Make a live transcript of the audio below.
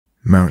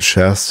Mount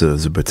Shasta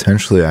is a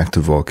potentially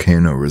active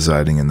volcano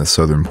residing in the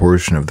southern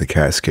portion of the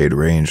Cascade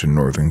Range in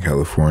Northern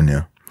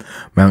California.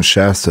 Mount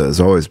Shasta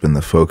has always been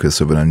the focus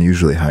of an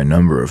unusually high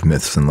number of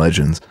myths and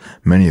legends,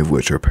 many of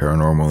which are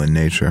paranormal in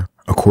nature.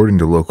 According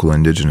to local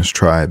indigenous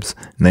tribes,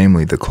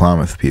 namely the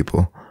Klamath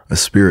people, a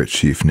spirit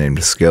chief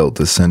named Skell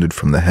descended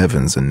from the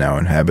heavens and now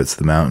inhabits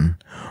the mountain.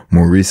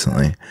 More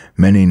recently,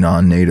 many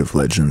non-native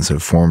legends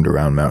have formed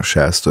around Mount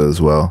Shasta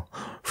as well.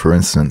 For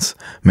instance,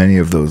 many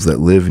of those that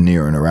live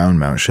near and around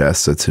Mount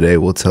Shasta today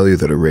will tell you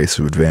that a race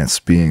of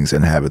advanced beings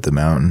inhabit the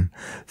mountain.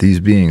 These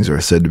beings are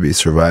said to be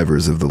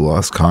survivors of the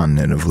lost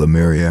continent of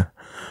Lemuria.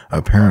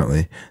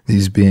 Apparently,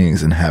 these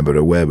beings inhabit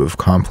a web of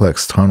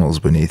complex tunnels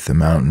beneath the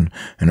mountain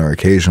and are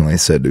occasionally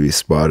said to be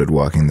spotted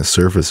walking the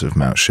surface of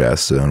Mount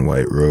Shasta in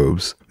white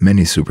robes.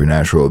 Many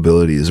supernatural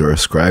abilities are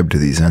ascribed to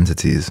these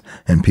entities,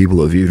 and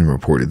people have even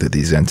reported that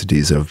these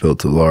entities have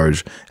built a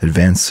large,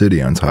 advanced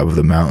city on top of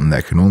the mountain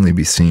that can only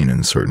be seen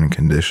in certain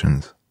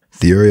conditions.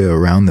 The area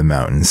around the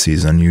mountain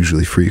sees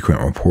unusually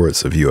frequent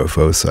reports of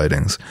UFO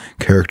sightings,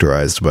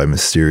 characterized by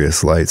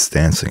mysterious lights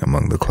dancing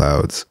among the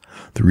clouds.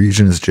 The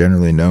region is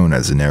generally known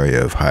as an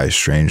area of high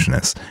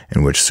strangeness,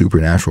 in which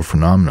supernatural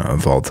phenomena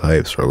of all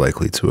types are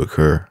likely to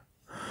occur.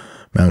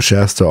 Mount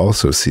Shasta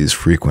also sees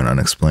frequent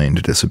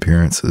unexplained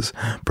disappearances,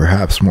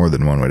 perhaps more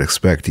than one would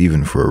expect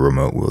even for a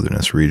remote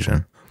wilderness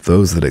region.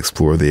 Those that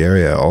explore the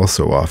area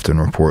also often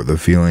report the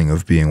feeling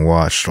of being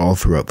watched all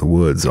throughout the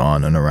woods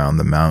on and around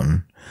the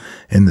mountain.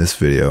 In this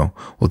video,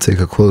 we'll take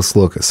a close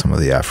look at some of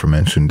the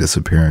aforementioned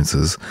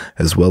disappearances,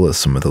 as well as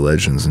some of the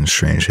legends and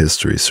strange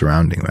history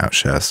surrounding Mount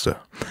Shasta.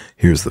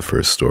 Here's the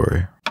first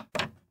story.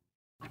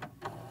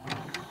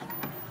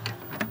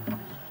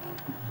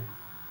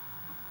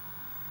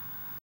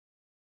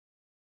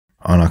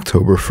 On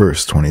October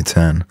 1st,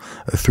 2010,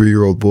 a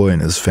 3-year-old boy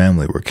and his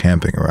family were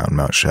camping around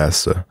Mount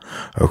Shasta.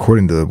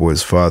 According to the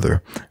boy's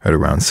father, at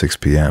around 6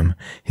 p.m.,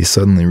 he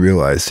suddenly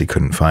realized he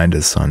couldn't find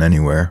his son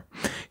anywhere.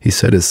 He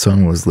said his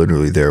son was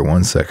literally there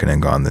one second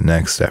and gone the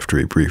next after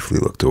he briefly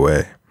looked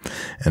away.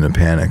 In a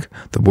panic,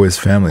 the boy's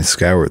family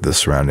scoured the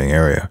surrounding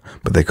area,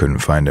 but they couldn't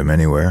find him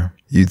anywhere.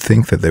 You'd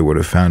think that they would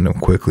have found him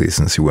quickly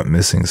since he went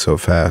missing so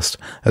fast,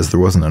 as there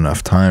wasn't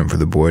enough time for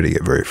the boy to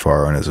get very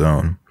far on his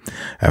own.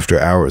 After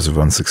hours of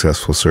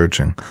unsuccessful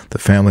searching, the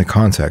family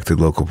contacted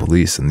local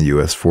police and the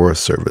U.S.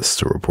 Forest Service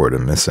to report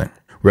him missing.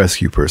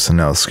 Rescue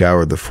personnel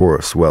scoured the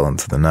forest well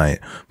into the night,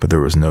 but there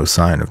was no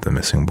sign of the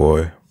missing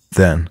boy.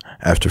 Then,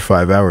 after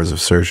 5 hours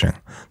of searching,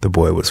 the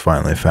boy was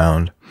finally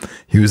found.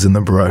 He was in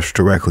the brush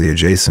directly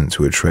adjacent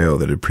to a trail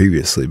that had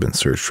previously been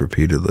searched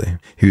repeatedly.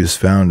 He was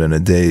found in a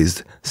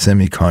dazed,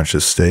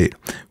 semi-conscious state,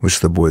 which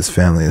the boy's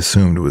family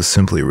assumed was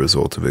simply a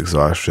result of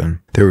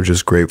exhaustion. They were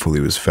just grateful he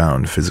was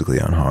found physically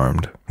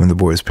unharmed. When the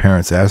boy's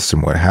parents asked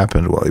him what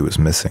happened while he was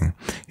missing,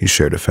 he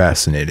shared a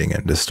fascinating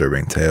and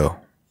disturbing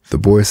tale. The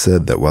boy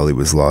said that while he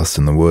was lost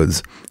in the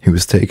woods, he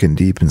was taken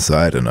deep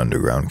inside an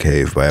underground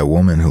cave by a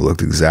woman who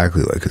looked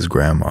exactly like his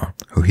grandma,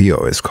 who he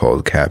always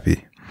called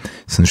Cappy.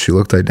 Since she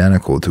looked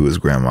identical to his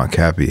grandma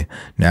Cappy,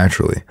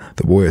 naturally,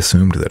 the boy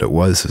assumed that it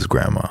was his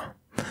grandma.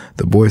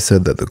 The boy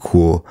said that the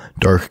cool,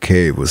 dark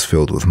cave was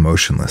filled with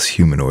motionless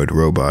humanoid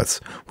robots,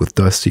 with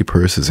dusty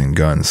purses and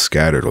guns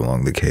scattered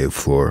along the cave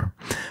floor.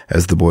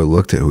 As the boy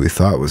looked at who he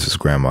thought was his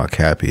grandma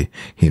Cappy,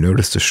 he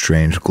noticed a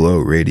strange glow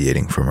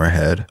radiating from her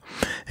head.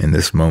 In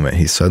this moment,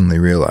 he suddenly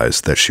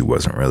realized that she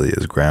wasn't really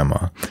his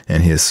grandma,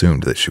 and he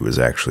assumed that she was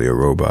actually a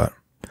robot.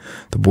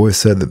 The boy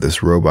said that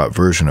this robot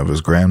version of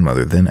his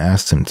grandmother then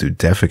asked him to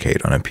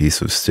defecate on a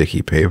piece of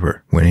sticky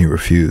paper. When he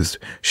refused,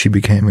 she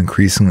became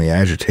increasingly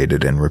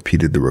agitated and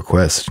repeated the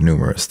request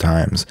numerous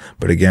times,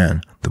 but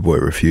again, the boy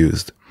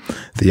refused.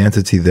 The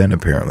entity then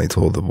apparently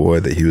told the boy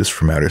that he was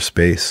from outer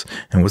space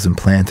and was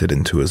implanted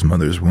into his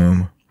mother's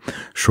womb.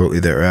 Shortly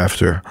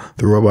thereafter,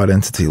 the robot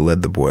entity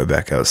led the boy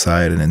back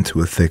outside and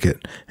into a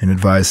thicket and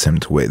advised him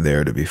to wait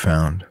there to be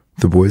found.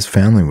 The boy's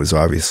family was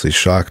obviously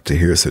shocked to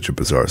hear such a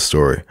bizarre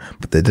story,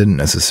 but they didn't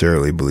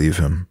necessarily believe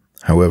him.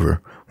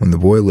 However, when the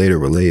boy later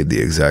relayed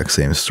the exact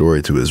same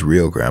story to his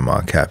real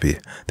grandma, Cappy,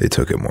 they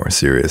took it more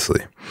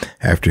seriously.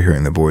 After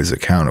hearing the boy's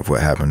account of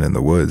what happened in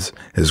the woods,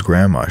 his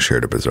grandma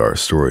shared a bizarre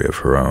story of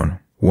her own.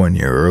 1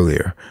 year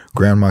earlier,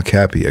 Grandma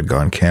Cappy had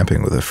gone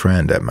camping with a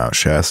friend at Mount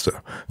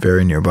Shasta,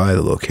 very nearby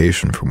the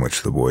location from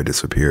which the boy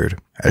disappeared.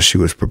 As she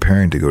was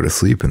preparing to go to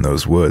sleep in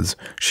those woods,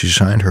 she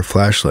shined her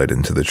flashlight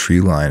into the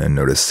tree line and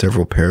noticed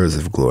several pairs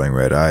of glowing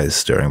red eyes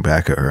staring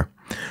back at her.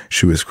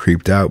 She was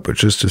creeped out but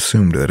just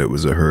assumed that it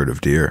was a herd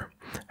of deer.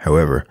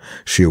 However,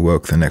 she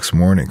awoke the next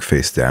morning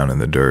face down in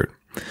the dirt.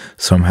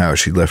 Somehow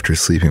she left her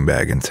sleeping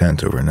bag and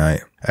tent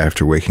overnight.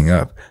 After waking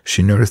up,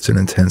 she noticed an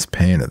intense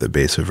pain at the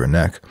base of her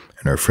neck,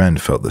 and her friend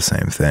felt the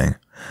same thing.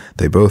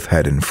 They both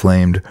had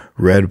inflamed,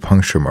 red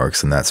puncture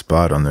marks in that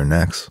spot on their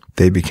necks.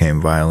 They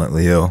became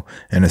violently ill,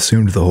 and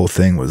assumed the whole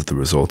thing was the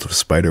result of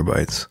spider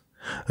bites.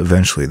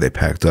 Eventually they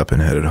packed up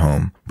and headed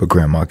home, but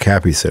Grandma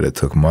Cappy said it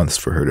took months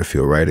for her to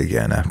feel right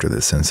again after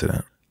this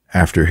incident.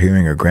 After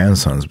hearing her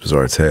grandson's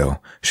bizarre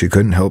tale, she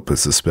couldn't help but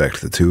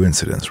suspect the two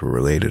incidents were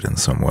related in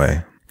some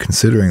way.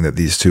 Considering that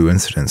these two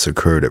incidents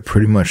occurred at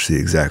pretty much the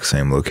exact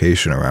same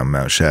location around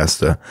Mount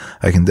Shasta,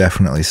 I can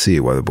definitely see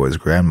why the boy's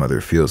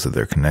grandmother feels that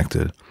they're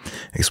connected.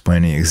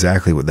 Explaining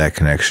exactly what that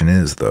connection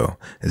is, though,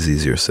 is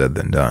easier said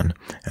than done,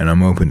 and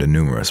I'm open to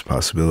numerous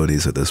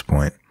possibilities at this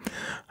point.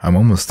 I'm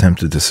almost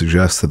tempted to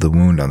suggest that the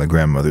wound on the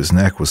grandmother's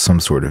neck was some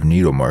sort of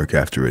needle mark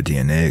after a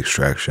DNA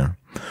extraction.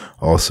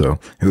 Also,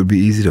 it would be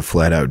easy to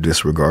flat out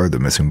disregard the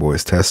missing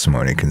boy's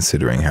testimony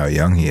considering how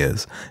young he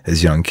is,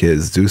 as young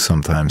kids do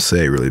sometimes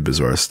say really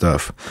bizarre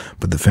stuff,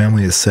 but the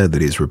family has said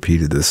that he's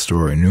repeated this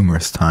story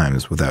numerous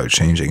times without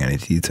changing any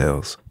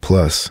details.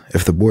 Plus,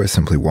 if the boy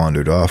simply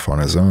wandered off on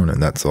his own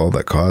and that's all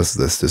that caused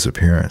this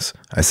disappearance,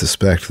 I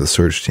suspect the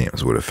search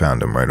teams would have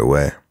found him right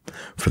away.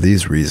 For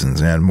these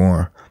reasons and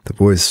more, the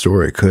boy's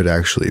story could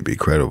actually be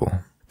credible.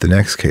 The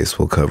next case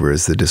we'll cover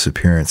is the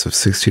disappearance of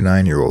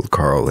 69-year-old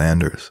Carl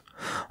Landers.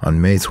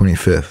 On May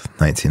 25,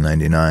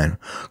 1999,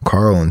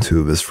 Carl and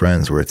two of his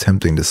friends were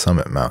attempting to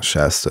summit Mount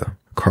Shasta.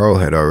 Carl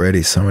had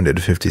already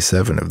summited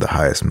 57 of the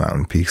highest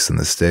mountain peaks in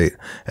the state,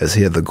 as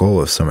he had the goal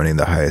of summiting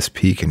the highest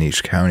peak in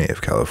each county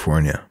of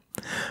California.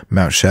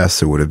 Mount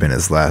Shasta would have been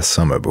his last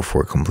summit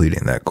before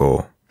completing that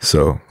goal.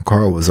 So,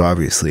 Carl was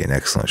obviously in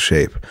excellent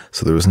shape,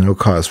 so there was no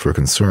cause for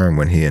concern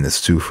when he and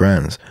his two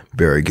friends,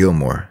 Barry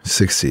Gilmore,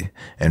 60,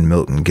 and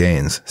Milton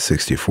Gaines,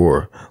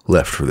 64,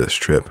 left for this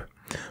trip.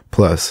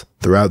 Plus,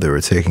 the route they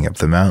were taking up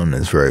the mountain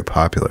is very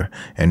popular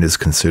and is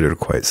considered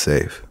quite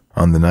safe.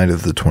 On the night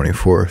of the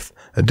 24th,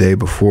 a day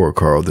before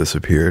Carl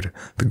disappeared,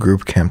 the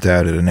group camped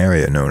out at an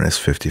area known as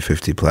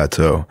 50-50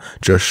 Plateau,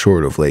 just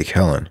short of Lake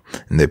Helen,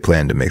 and they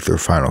planned to make their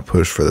final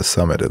push for the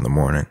summit in the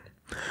morning.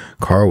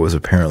 Carl was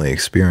apparently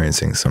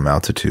experiencing some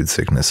altitude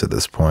sickness at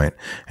this point,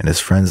 and his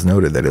friends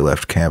noted that he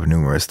left camp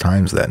numerous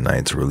times that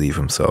night to relieve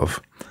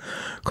himself.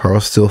 Carl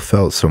still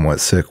felt somewhat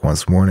sick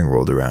once morning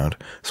rolled around,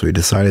 so he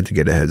decided to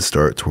get a head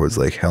start towards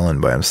Lake Helen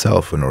by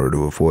himself in order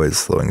to avoid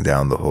slowing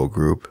down the whole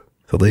group.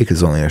 The lake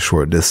is only a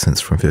short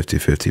distance from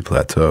 50-50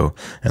 Plateau,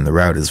 and the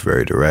route is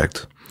very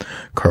direct.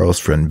 Carl's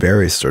friend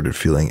Barry started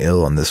feeling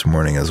ill on this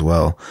morning as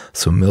well,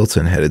 so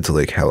Milton headed to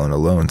Lake Helen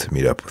alone to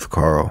meet up with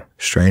Carl.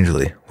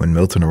 Strangely, when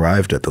Milton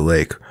arrived at the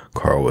lake,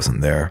 Carl wasn't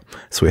there,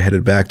 so he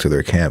headed back to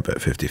their camp at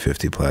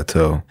 50-50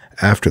 Plateau.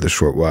 After the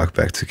short walk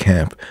back to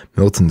camp,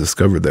 Milton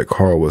discovered that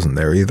Carl wasn't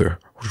there either,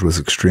 which was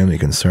extremely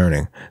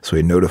concerning, so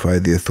he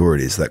notified the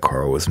authorities that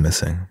Carl was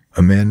missing.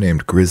 A man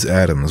named Grizz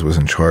Adams was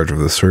in charge of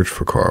the search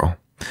for Carl.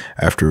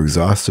 After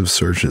exhaustive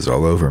searches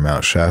all over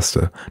Mount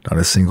Shasta, not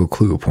a single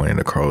clue pointing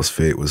to Carl's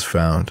fate was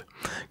found.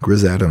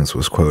 Grizz Adams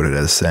was quoted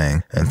as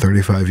saying, "In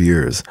 35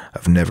 years,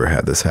 I've never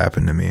had this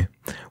happen to me.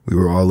 We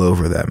were all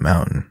over that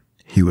mountain.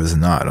 He was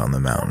not on the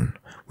mountain.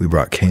 We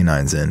brought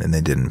canines in and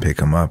they didn't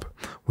pick him up.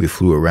 We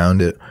flew around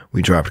it.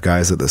 We dropped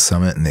guys at the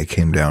summit and they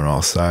came down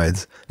all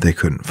sides. They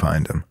couldn't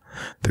find him.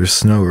 There's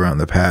snow around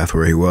the path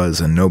where he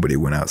was and nobody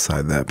went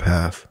outside that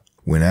path."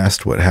 When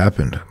asked what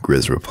happened,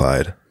 Grizz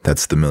replied,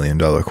 "That's the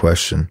million-dollar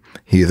question.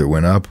 He either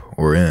went up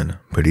or in,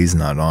 but he's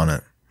not on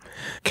it."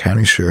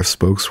 County Sheriff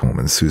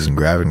spokeswoman Susan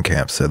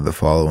Gravenkamp said the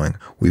following,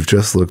 "We've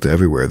just looked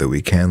everywhere that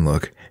we can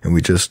look, and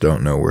we just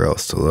don't know where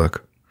else to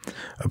look."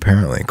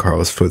 Apparently,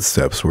 Carl's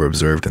footsteps were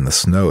observed in the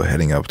snow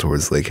heading up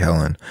towards Lake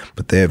Helen,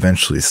 but they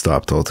eventually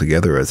stopped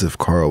altogether as if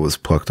Carl was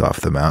plucked off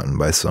the mountain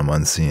by some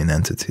unseen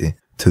entity.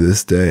 To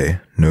this day,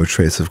 no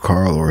trace of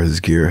Carl or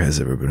his gear has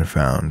ever been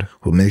found.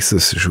 What makes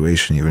this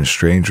situation even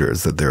stranger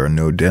is that there are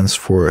no dense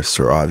forests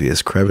or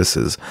obvious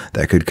crevices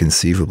that could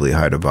conceivably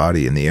hide a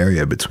body in the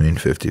area between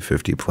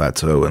 50-50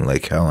 Plateau and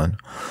Lake Helen.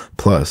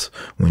 Plus,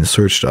 when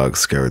search dogs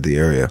scoured the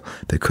area,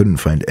 they couldn't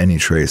find any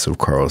trace of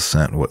Carl's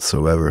scent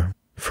whatsoever.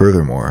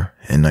 Furthermore,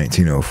 in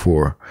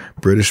 1904,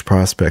 British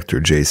prospector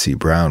J.C.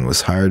 Brown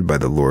was hired by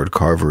the Lord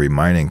Carvery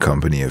Mining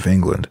Company of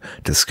England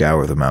to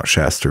scour the Mount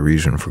Shasta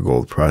region for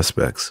gold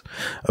prospects.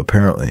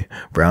 Apparently,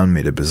 Brown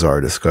made a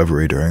bizarre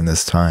discovery during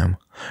this time.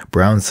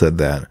 Brown said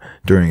that,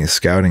 during his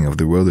scouting of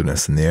the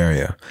wilderness in the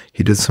area,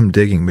 he did some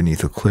digging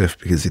beneath a cliff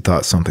because he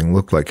thought something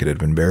looked like it had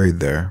been buried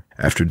there.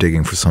 After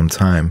digging for some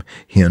time,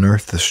 he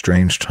unearthed a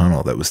strange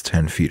tunnel that was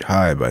 10 feet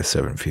high by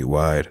 7 feet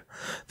wide.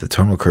 The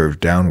tunnel curved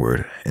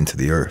downward into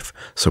the earth,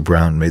 so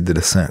Brown made the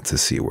descent to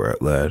see where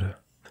it led.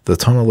 The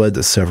tunnel led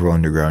to several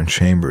underground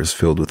chambers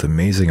filled with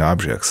amazing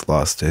objects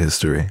lost to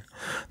history.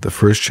 The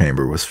first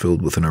chamber was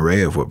filled with an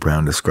array of what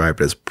Brown described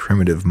as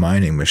primitive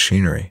mining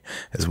machinery,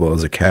 as well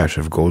as a cache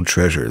of gold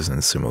treasures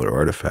and similar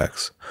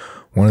artifacts.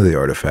 One of the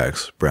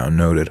artifacts, Brown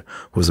noted,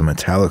 was a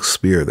metallic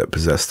spear that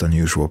possessed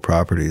unusual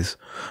properties.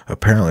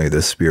 Apparently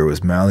this spear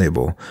was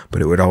malleable, but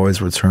it would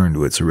always return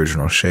to its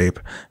original shape,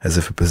 as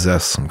if it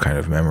possessed some kind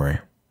of memory.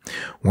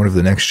 One of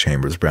the next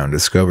chambers Brown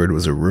discovered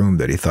was a room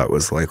that he thought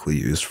was likely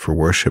used for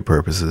worship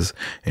purposes,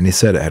 and he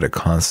said it had a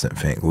constant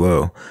faint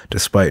glow,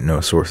 despite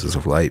no sources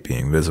of light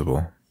being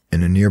visible.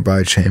 In a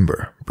nearby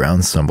chamber,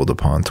 Brown stumbled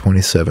upon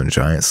 27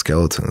 giant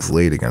skeletons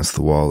laid against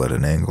the wall at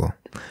an angle.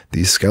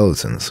 These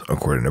skeletons,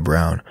 according to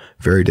Brown,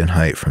 varied in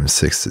height from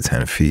 6 to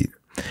 10 feet.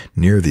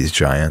 Near these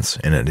giants,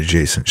 in an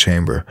adjacent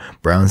chamber,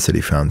 Brown said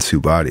he found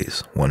 2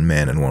 bodies, one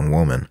man and one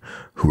woman,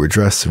 who were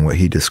dressed in what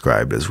he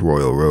described as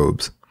royal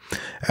robes.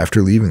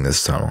 After leaving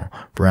this tunnel,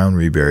 Brown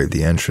reburied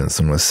the entrance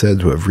and was said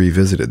to have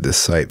revisited this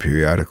site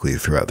periodically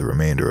throughout the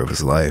remainder of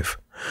his life.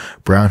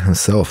 Brown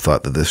himself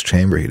thought that this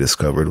chamber he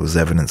discovered was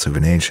evidence of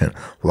an ancient,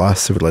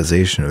 lost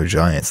civilization of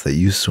giants that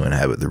used to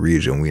inhabit the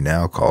region we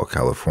now call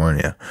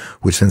California,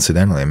 which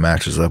incidentally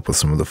matches up with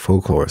some of the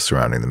folklore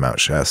surrounding the Mount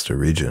Shasta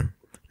region.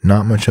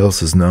 Not much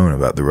else is known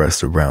about the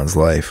rest of Brown's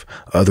life,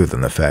 other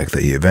than the fact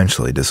that he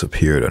eventually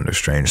disappeared under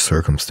strange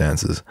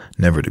circumstances,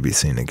 never to be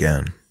seen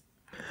again.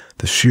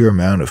 The sheer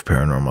amount of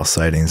paranormal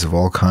sightings of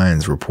all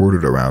kinds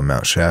reported around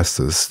Mount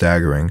Shasta is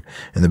staggering,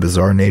 and the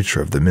bizarre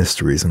nature of the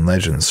mysteries and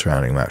legends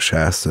surrounding Mount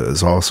Shasta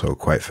is also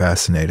quite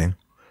fascinating.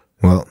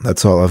 Well,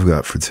 that's all I've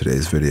got for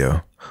today's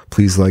video.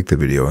 Please like the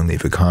video and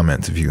leave a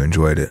comment if you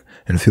enjoyed it,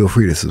 and feel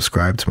free to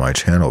subscribe to my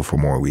channel for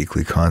more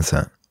weekly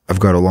content. I've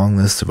got a long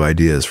list of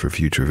ideas for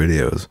future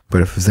videos,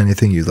 but if there's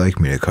anything you'd like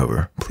me to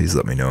cover, please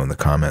let me know in the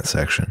comment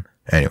section.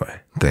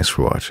 Anyway, thanks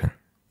for watching.